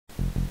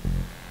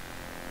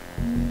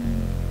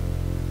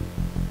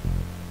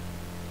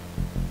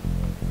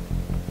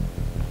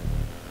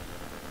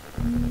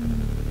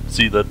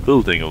See that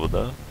building over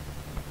there?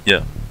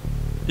 Yeah,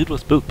 it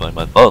was built by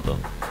my father,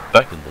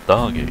 back in the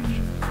Dark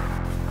Age.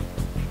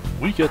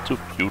 We get too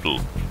feudal,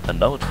 and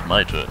now it's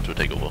my turn to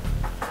take over.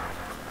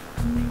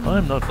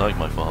 I'm not like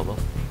my father.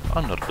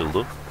 I'm not a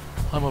builder.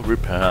 I'm a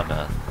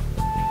repairman.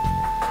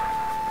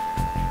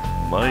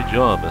 My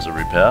job as a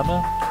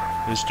repairman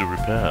is to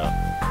repair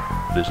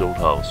this old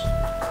house.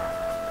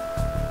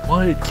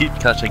 Why it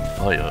keeps catching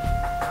fire?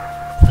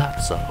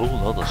 That's a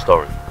whole other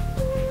story.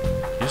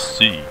 You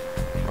see,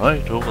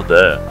 right over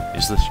there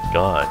is this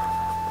guy.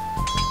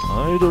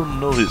 I don't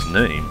know his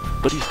name,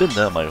 but he's been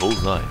there my whole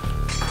life.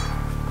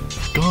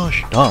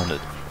 Gosh darn it,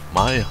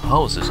 my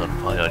house is on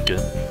fire again.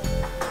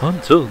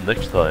 Until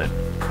next time.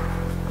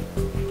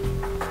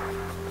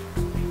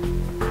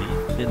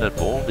 We've been at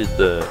war with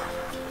the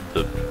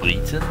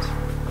Britons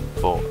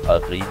for a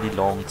really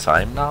long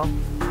time now.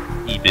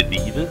 I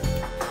believe it.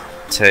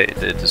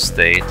 It is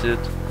stated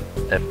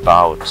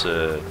about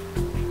 2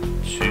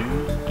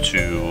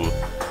 to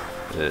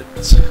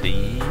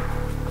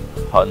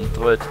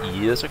 300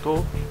 years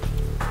ago.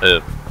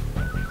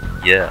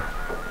 Yeah,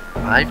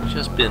 I've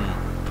just been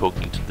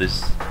poking to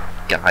this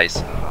guy's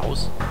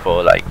house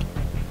for like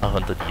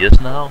 100 years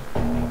now.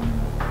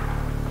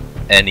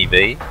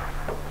 Anyway,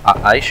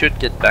 I should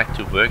get back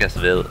to work as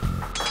well.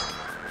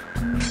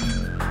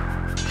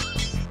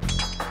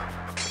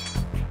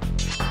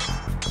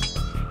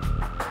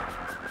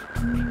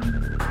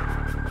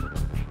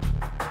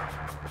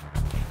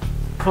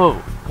 Oh,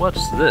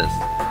 what's this?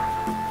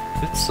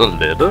 It's a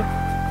letter?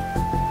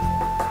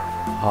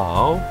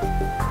 How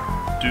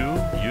do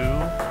you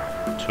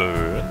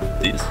turn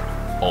this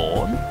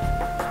on?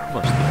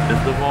 Must have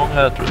been the wrong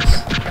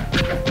address.